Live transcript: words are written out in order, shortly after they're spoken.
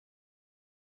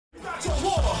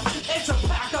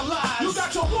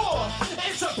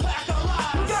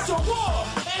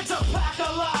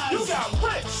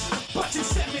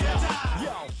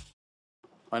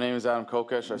My name is Adam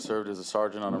Kokesh. I served as a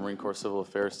sergeant on a Marine Corps Civil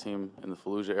Affairs team in the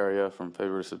Fallujah area from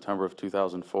February to September of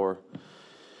 2004.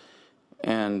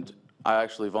 And I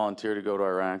actually volunteered to go to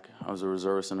Iraq. I was a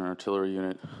reservist in an artillery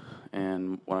unit.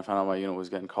 And when I found out my unit was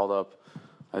getting called up,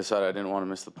 I decided I didn't want to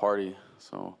miss the party.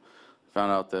 So I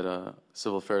found out that a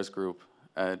civil affairs group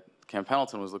at Camp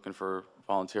Pendleton was looking for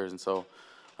volunteers. And so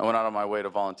I went out of my way to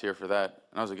volunteer for that.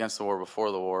 And I was against the war before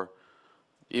the war,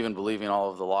 even believing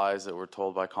all of the lies that were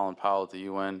told by Colin Powell at the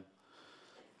UN,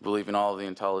 believing all of the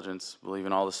intelligence,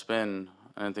 believing all the spin.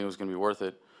 I didn't think it was going to be worth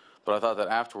it. But I thought that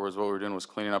afterwards what we were doing was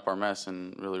cleaning up our mess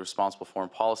and really responsible foreign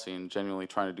policy and genuinely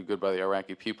trying to do good by the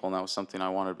Iraqi people, and that was something I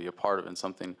wanted to be a part of and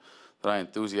something that I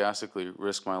enthusiastically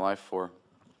risked my life for.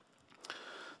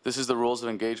 This is the rules of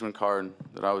engagement card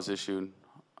that I was issued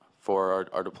for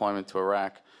our deployment to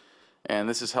Iraq, and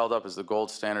this is held up as the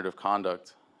gold standard of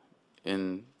conduct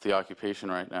in the occupation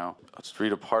right now. I'll just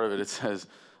read a part of it. It says,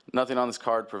 "Nothing on this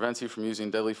card prevents you from using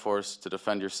deadly force to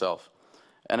defend yourself.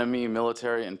 Enemy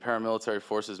military and paramilitary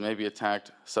forces may be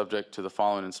attacked subject to the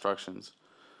following instructions.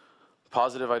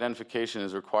 Positive identification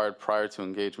is required prior to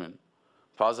engagement.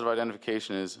 Positive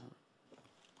identification is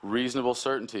reasonable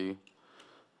certainty,"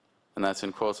 and that's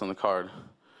in quotes on the card,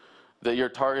 "that your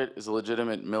target is a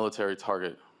legitimate military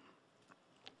target."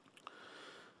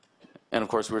 And of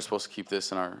course, we were supposed to keep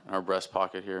this in our breast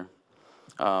pocket here.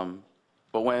 But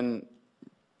when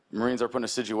Marines are put in a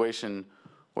situation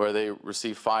where they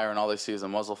receive fire and all they see is a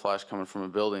muzzle flash coming from a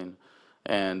building,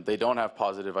 and they don't have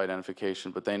positive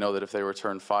identification, but they know that if they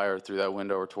return fire through that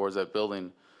window or towards that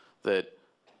building, that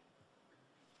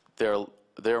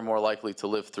they're more likely to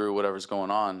live through whatever's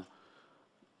going on.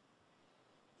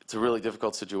 It's a really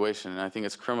difficult situation, and I think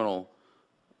it's criminal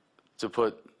to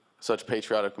put such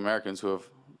patriotic Americans who have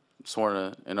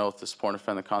sworn an oath to support and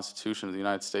defend the Constitution of the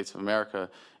United States of America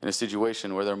in a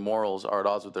situation where their morals are at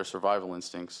odds with their survival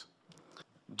instincts.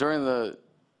 During the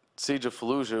siege of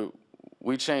Fallujah,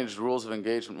 we changed rules of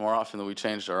engagement more often than we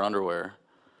changed our underwear.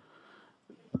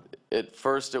 At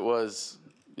first it was,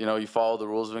 you follow the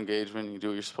rules of engagement, you do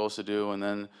what you're supposed to do, and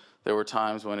then there were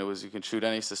times when it was you can shoot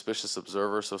any suspicious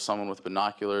observer, so someone with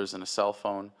binoculars and a cell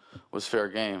phone was fair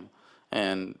game.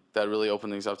 And that really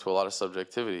opened things up to a lot of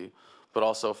subjectivity. But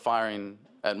also firing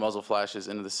at muzzle flashes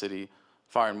into the city,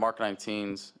 firing Mark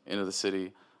 19s into the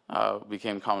city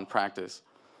became common practice.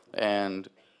 And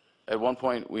at one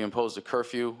point, we imposed a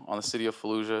curfew on the city of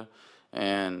Fallujah,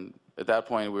 and at that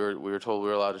point, we were told we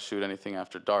were allowed to shoot anything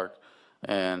after dark.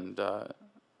 And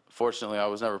fortunately, I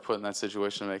was never put in that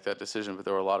situation to make that decision, but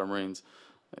there were a lot of Marines,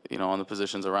 on the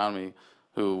positions around me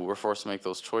who were forced to make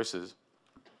those choices.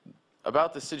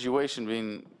 About the situation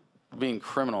being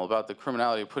criminal, about the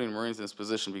criminality of putting Marines in this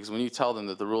position, because when you tell them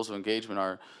that the rules of engagement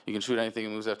are you can shoot anything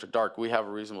that moves after dark, we have a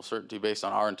reasonable certainty based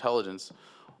on our intelligence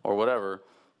or whatever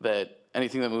that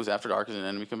anything that moves after dark is an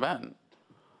enemy combatant.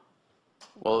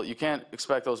 Well, you can't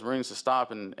expect those Marines to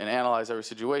stop and analyze every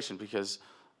situation, because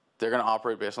they're going to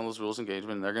operate based on those rules of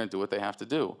engagement, and they're going to do what they have to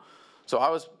do. So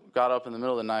I got up in the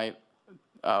middle of the night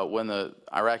when the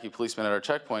Iraqi policeman at our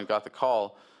checkpoint got the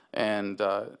call, and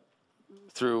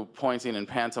through pointing and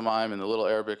pantomime and the little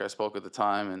Arabic I spoke at the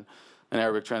time and an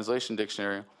Arabic translation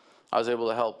dictionary, I was able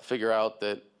to help figure out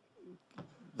that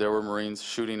there were Marines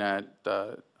shooting at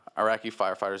Iraqi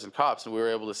firefighters and cops, and we were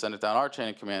able to send it down our chain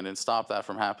of command and stop that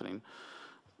from happening.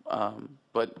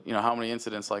 But how many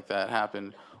incidents like that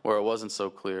happened where it wasn't so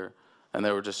clear and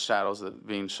there were just shadows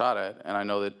being shot at? And I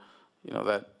know that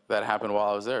that happened while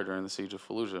I was there during the siege of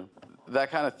Fallujah.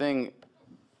 That kind of thing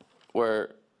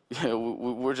where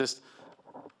we're just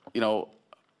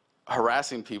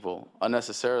harassing people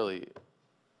unnecessarily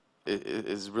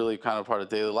is really kind of part of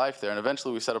daily life there. And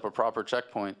eventually we set up a proper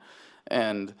checkpoint,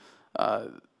 and I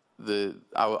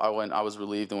was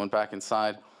relieved and went back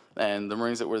inside, and the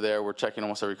Marines that were there were checking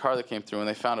almost every car that came through, and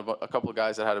they found a couple of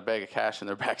guys that had a bag of cash in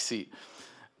their back seat.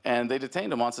 And they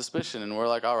detained them on suspicion, and we're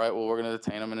like, all right, well, we're going to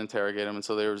detain them and interrogate them. And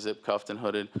so they were zip cuffed and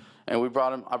hooded, and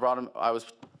I was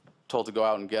told to go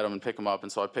out and get them and pick them up,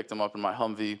 and so I picked them up in my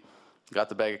Humvee, got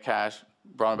the bag of cash,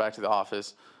 brought them back to the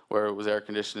office where it was air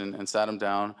conditioned, and sat them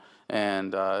down,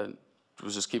 and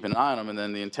was just keeping an eye on them. And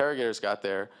then the interrogators got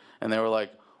there, and they were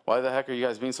like, why the heck are you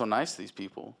guys being so nice to these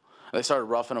people? And they started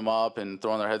roughing them up and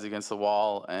throwing their heads against the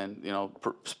wall and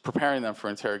preparing them for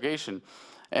interrogation.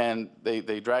 And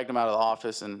they dragged them out of the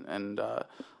office, and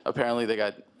apparently they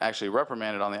got actually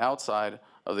reprimanded on the outside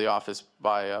of the office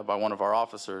by one of our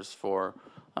officers for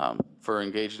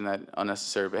engaging in that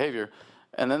unnecessary behavior.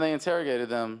 And then they interrogated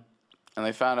them, and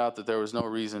they found out that there was no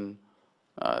reason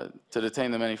to detain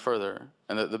them any further.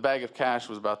 And the bag of cash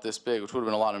was about this big, which would have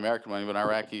been a lot of American money, but in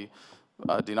Iraqi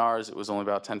dinars. It was only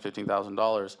about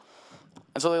 $10,000-$15,000.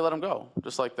 And so they let him go,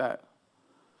 just like that.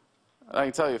 And I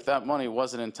can tell you, if that money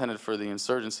wasn't intended for the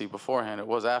insurgency beforehand, it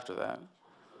was after that.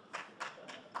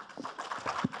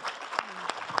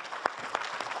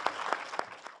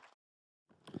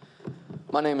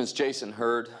 My name is Jason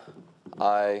Hurd.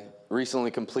 I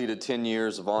recently completed 10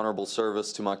 years of honorable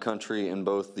service to my country in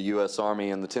both the U.S.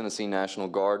 Army and the Tennessee National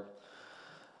Guard.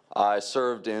 I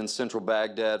served in central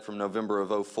Baghdad from November of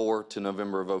 2004 to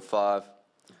November of 2005.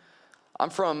 I'm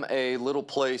from a little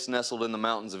place nestled in the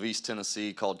mountains of East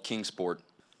Tennessee called Kingsport.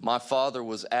 My father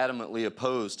was adamantly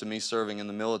opposed to me serving in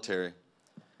the military.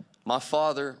 My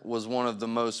father was one of the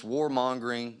most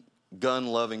warmongering,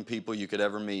 gun-loving people you could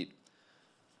ever meet.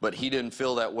 But he didn't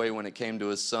feel that way when it came to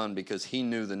his son because he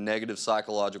knew the negative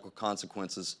psychological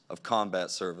consequences of combat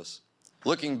service.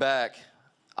 Looking back,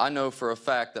 I know for a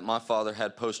fact that my father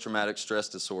had post-traumatic stress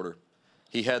disorder.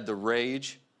 He had the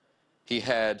rage, he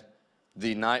had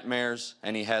the nightmares,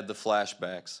 and he had the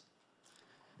flashbacks.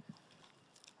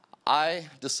 I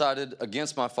decided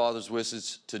against my father's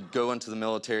wishes to go into the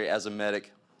military as a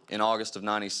medic in August of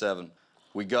 '97.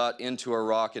 We got into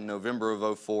Iraq in November of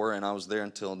 2004, and I was there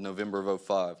until November of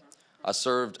 2005. I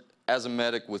served as a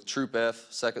medic with Troop F,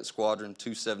 2nd Squadron,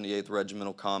 278th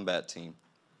Regimental Combat Team.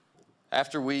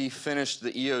 After we finished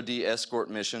the EOD escort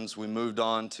missions, we moved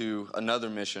on to another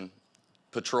mission,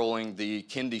 patrolling the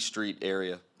Kendi Street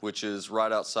area, which is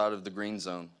right outside of the Green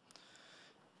Zone.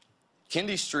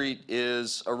 Kendi Street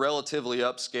is a relatively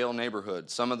upscale neighborhood.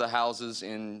 Some of the houses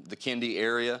in the Kendi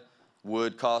area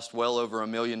would cost well over $1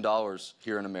 million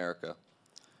here in America.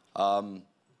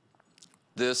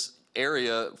 This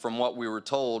area, from what we were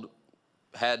told,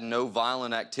 had no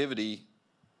violent activity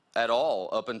at all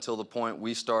up until the point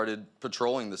we started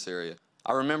patrolling this area.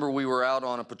 I remember we were out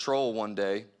on a patrol one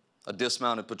day, a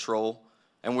dismounted patrol,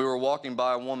 and we were walking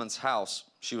by a woman's house.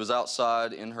 She was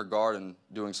outside in her garden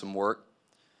doing some work.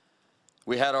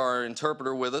 We had our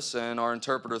interpreter with us, and our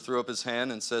interpreter threw up his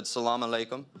hand and said, "Salam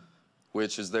alaikum,"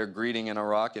 which is their greeting in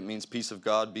Iraq. It means peace of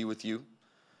God be with you.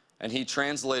 And he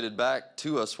translated back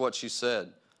to us what she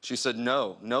said. She said,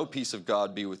 no peace of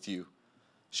God be with you.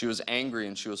 She was angry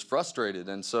and she was frustrated.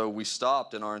 And so we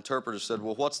stopped, and our interpreter said,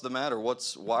 well, what's the matter?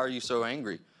 Why are you so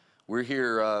angry? We're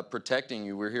here protecting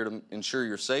you. We're here to ensure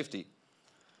your safety.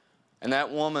 And that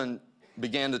woman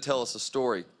began to tell us a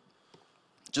story.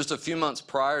 Just a few months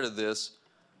prior to this,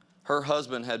 her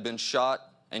husband had been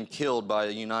shot and killed by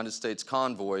a United States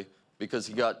convoy because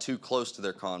he got too close to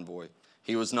their convoy.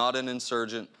 He was not an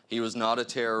insurgent. He was not a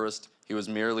terrorist. He was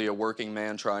merely a working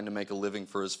man trying to make a living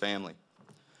for his family.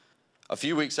 A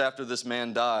few weeks after this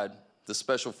man died, the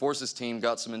Special Forces team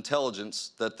got some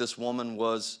intelligence that this woman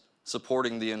was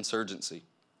supporting the insurgency.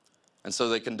 And so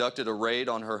they conducted a raid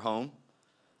on her home,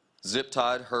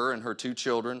 zip-tied her and her 2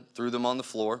 children, threw them on the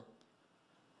floor,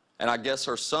 and I guess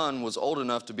her son was old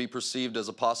enough to be perceived as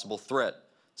a possible threat,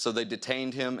 so they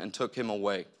detained him and took him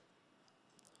away.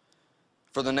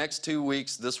 For the next 2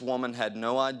 weeks, this woman had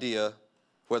no idea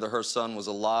whether her son was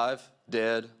alive,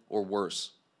 dead, or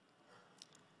worse.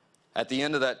 At the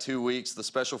end of that 2 weeks, the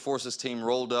Special Forces team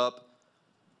rolled up,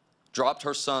 dropped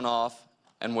her son off,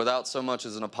 and without so much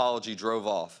as an apology, drove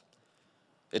off.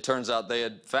 It turns out they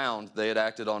had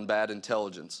acted on bad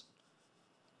intelligence.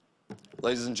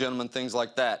 Ladies and gentlemen, things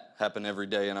like that happen every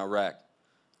day in Iraq.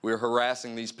 We are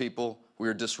harassing these people. We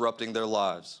are disrupting their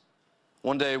lives.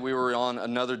 One day we were on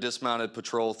another dismounted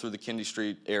patrol through the Kendi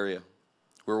Street area.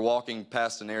 We were walking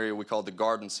past an area we called the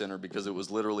Garden Center because it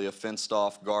was literally a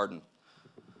fenced-off garden.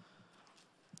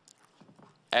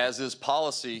 As is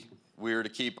policy, we are to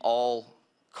keep all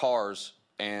cars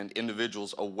and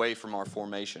individuals away from our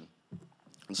formation.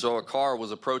 And so a car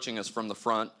was approaching us from the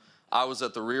front. I was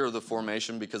at the rear of the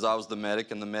formation because I was the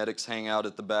medic, and the medics hang out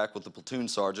at the back with the platoon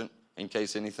sergeant in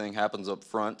case anything happens up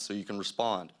front so you can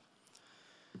respond.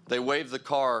 They waved the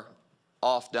car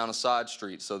off down a side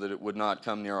street so that it would not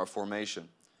come near our formation.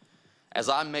 As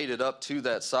I made it up to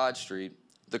that side street,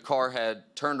 the car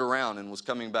had turned around and was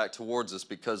coming back towards us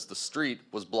because the street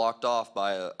was blocked off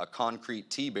by a concrete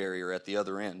T-barrier at the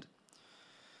other end.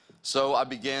 So I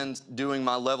began doing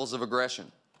my levels of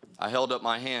aggression. I held up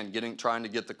my hand, trying to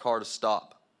get the car to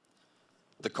stop.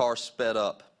 The car sped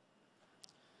up.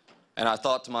 And I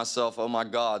thought to myself, oh my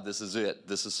God, this is it.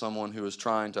 This is someone who is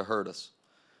trying to hurt us.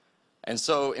 And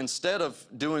so instead of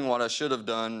doing what I should have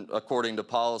done according to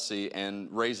policy and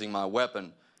raising my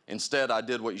weapon, instead I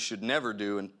did what you should never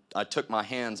do, and I took my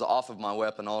hands off of my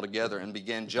weapon altogether and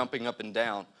began jumping up and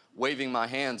down, waving my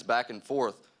hands back and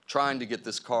forth, trying to get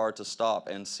this car to stop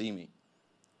and see me.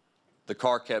 The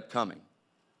car kept coming.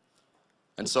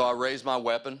 And so I raised my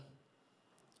weapon,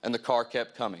 and the car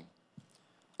kept coming.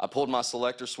 I pulled my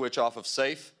selector switch off of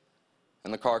safe,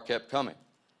 and the car kept coming.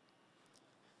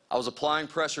 I was applying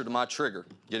pressure to my trigger,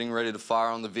 getting ready to fire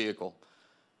on the vehicle,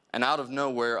 and out of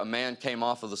nowhere, a man came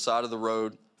off of the side of the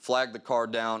road, flagged the car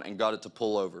down, and got it to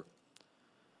pull over.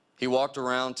 He walked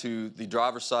around to the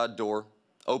driver's side door,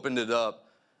 opened it up,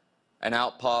 and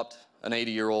out popped an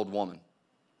 80-year-old woman.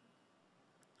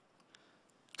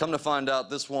 Come to find out,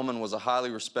 this woman was a highly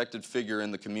respected figure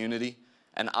in the community,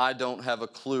 and I don't have a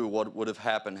clue what would have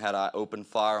happened had I opened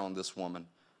fire on this woman.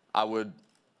 I would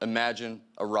imagine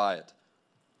a riot.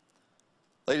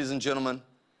 Ladies and gentlemen,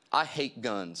 I hate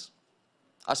guns.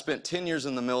 I spent 10 years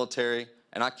in the military,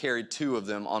 and I carried 2 of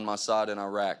them on my side in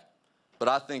Iraq. But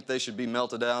I think they should be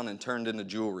melted down and turned into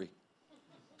jewelry.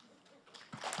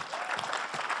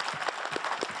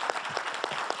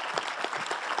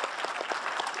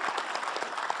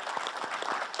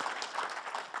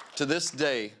 To this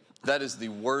day, that is the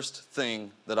worst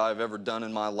thing that I've ever done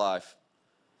in my life.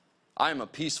 I am a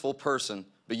peaceful person,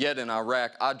 but yet in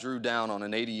Iraq, I drew down on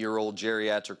an 80-year-old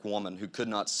geriatric woman who could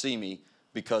not see me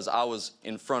because I was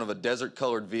in front of a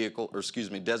desert-colored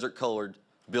desert-colored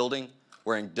building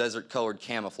wearing desert-colored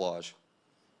camouflage.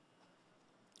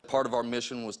 Part of our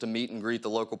mission was to meet and greet the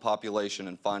local population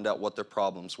and find out what their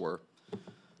problems were.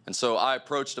 And so I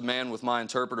approached a man with my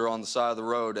interpreter on the side of the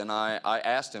road, and I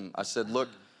asked him, I said, look,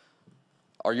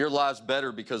 are your lives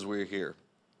better because we're here?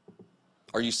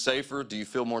 Are you safer? Do you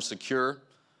feel more secure?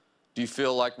 Do you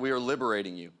feel like we are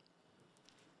liberating you?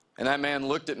 And that man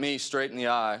looked at me straight in the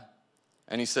eye,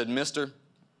 and he said, mister,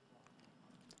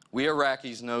 we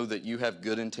Iraqis know that you have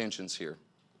good intentions here.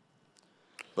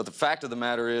 But the fact of the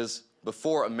matter is,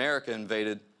 before America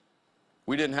invaded,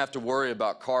 we didn't have to worry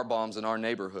about car bombs in our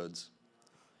neighborhoods.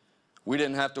 We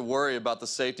didn't have to worry about the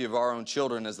safety of our own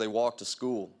children as they walked to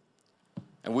school.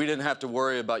 And we didn't have to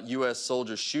worry about U.S.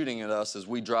 soldiers shooting at us as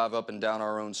we drive up and down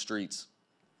our own streets.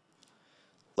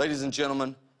 Ladies and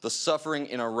gentlemen, the suffering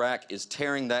in Iraq is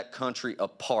tearing that country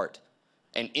apart.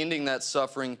 And ending that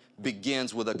suffering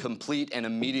begins with a complete and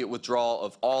immediate withdrawal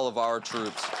of all of our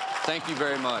troops. Thank you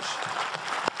very much.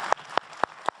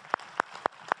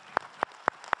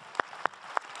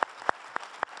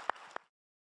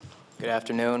 Good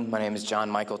afternoon. My name is John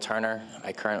Michael Turner.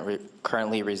 I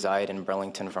currently reside in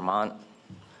Burlington, Vermont.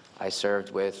 I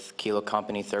served with Kilo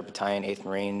Company, 3rd Battalion, 8th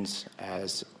Marines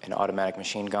as an automatic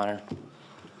machine gunner.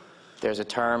 There's a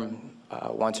term,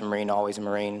 once a Marine, always a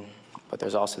Marine, but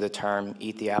there's also the term,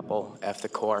 eat the apple, F the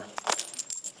core.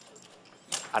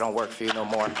 I don't work for you no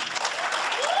more.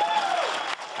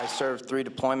 I served 3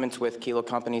 deployments with Kilo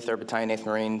Company, 3rd Battalion, 8th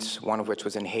Marines, one of which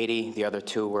was in Haiti. The other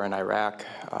 2 were in Iraq,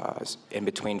 in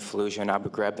between Fallujah and Abu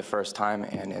Ghraib the first time,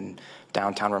 and in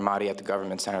downtown Ramadi at the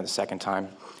government center the second time.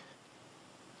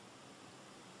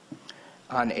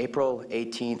 On April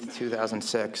 18th,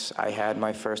 2006, I had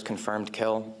my first confirmed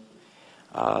kill.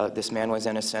 This man was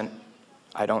innocent.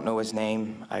 I don't know his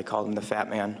name. I called him the Fat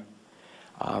Man.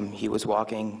 He was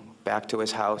walking back to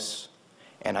his house,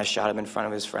 and I shot him in front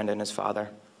of his friend and his father.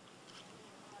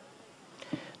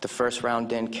 The first round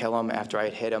didn't kill him after I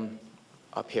had hit him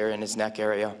up here in his neck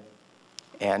area.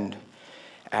 And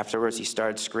afterwards, he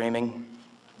started screaming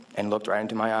and looked right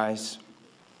into my eyes.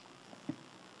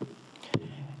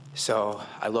 So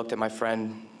I looked at my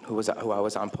friend who I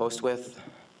was on post with,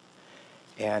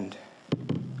 and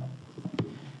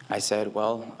I said,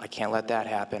 well, I can't let that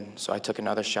happen. So I took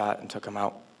another shot and took him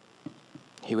out.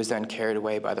 He was then carried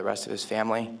away by the rest of his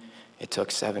family. It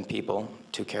took 7 people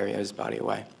to carry his body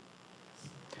away.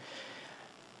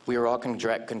 We were all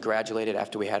congratulated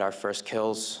after we had our first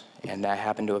kills, and that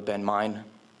happened to have been mine.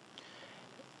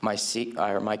 My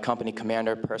company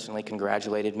commander personally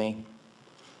congratulated me,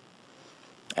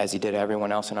 as he did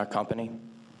everyone else in our company.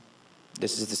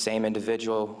 This is the same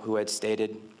individual who had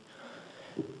stated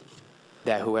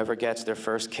that whoever gets their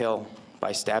first kill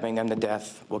by stabbing them to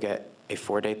death will get a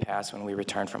 4-day pass when we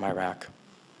return from Iraq.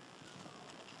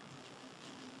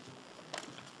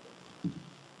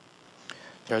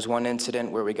 There was one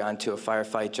incident where we got into a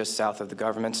firefight just south of the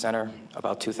government center,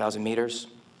 about 2,000 meters.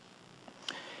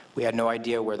 We had no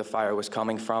idea where the fire was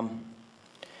coming from,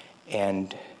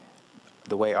 and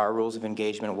the way our rules of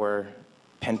engagement were,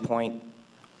 pinpoint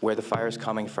where the fire is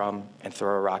coming from and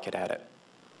throw a rocket at it.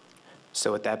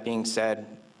 So with that being said,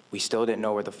 we still didn't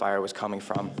know where the fire was coming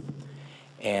from,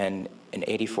 and an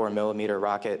 84-millimeter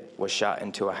rocket was shot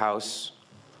into a house.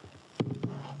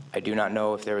 I do not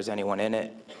know if there was anyone in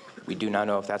it. We do not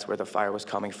know if that's where the fire was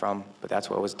coming from, but that's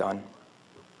what was done.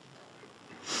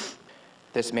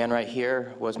 This man right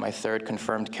here was my 3rd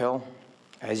confirmed kill.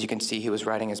 As you can see, he was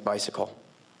riding his bicycle.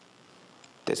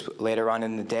 Later on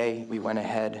in the day, we went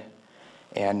ahead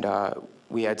and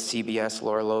we had CBS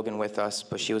Laura Logan with us,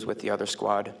 but she was with the other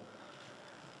squad.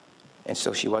 And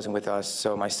so she wasn't with us.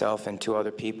 So myself and 2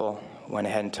 other people went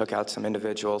ahead and took out some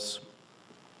individuals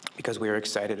because we were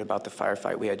excited about the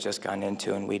firefight we had just gotten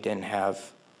into, and we didn't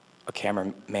have a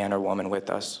cameraman or woman with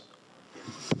us.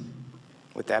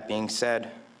 With that being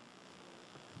said,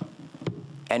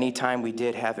 anytime we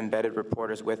did have embedded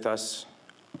reporters with us,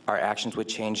 our actions would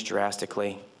change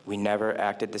drastically. We never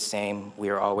acted the same. We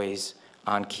were always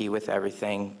on key with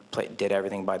everything, did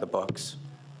everything by the books.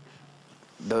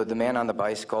 The man on the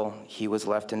bicycle, he was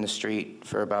left in the street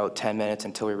for about 10 minutes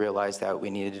until we realized that we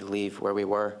needed to leave where we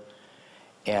were.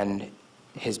 And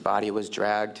his body was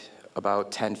dragged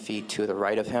about 10 feet to the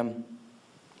right of him,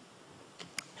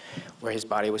 where his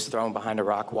body was thrown behind a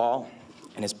rock wall,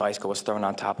 and his bicycle was thrown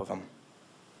on top of him.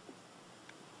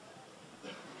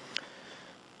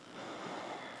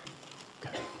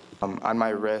 On my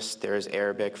wrist, there is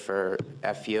Arabic for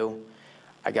FU.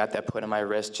 I got that put on my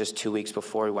wrist just 2 weeks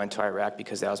before we went to Iraq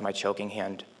because that was my choking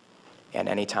hand. And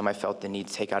anytime I felt the need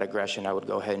to take out aggression, I would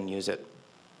go ahead and use it.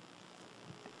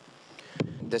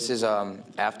 This is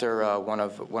after one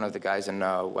of the guys in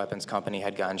weapons company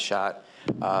had gotten shot.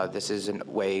 This is a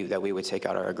way that we would take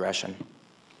out our aggression.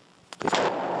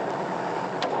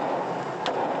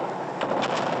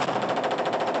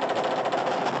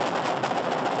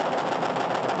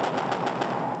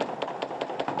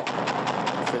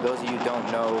 For those of you who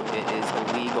don't know, it is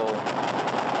illegal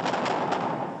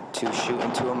to shoot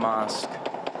into a mosque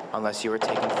unless you are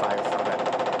taking fire from it.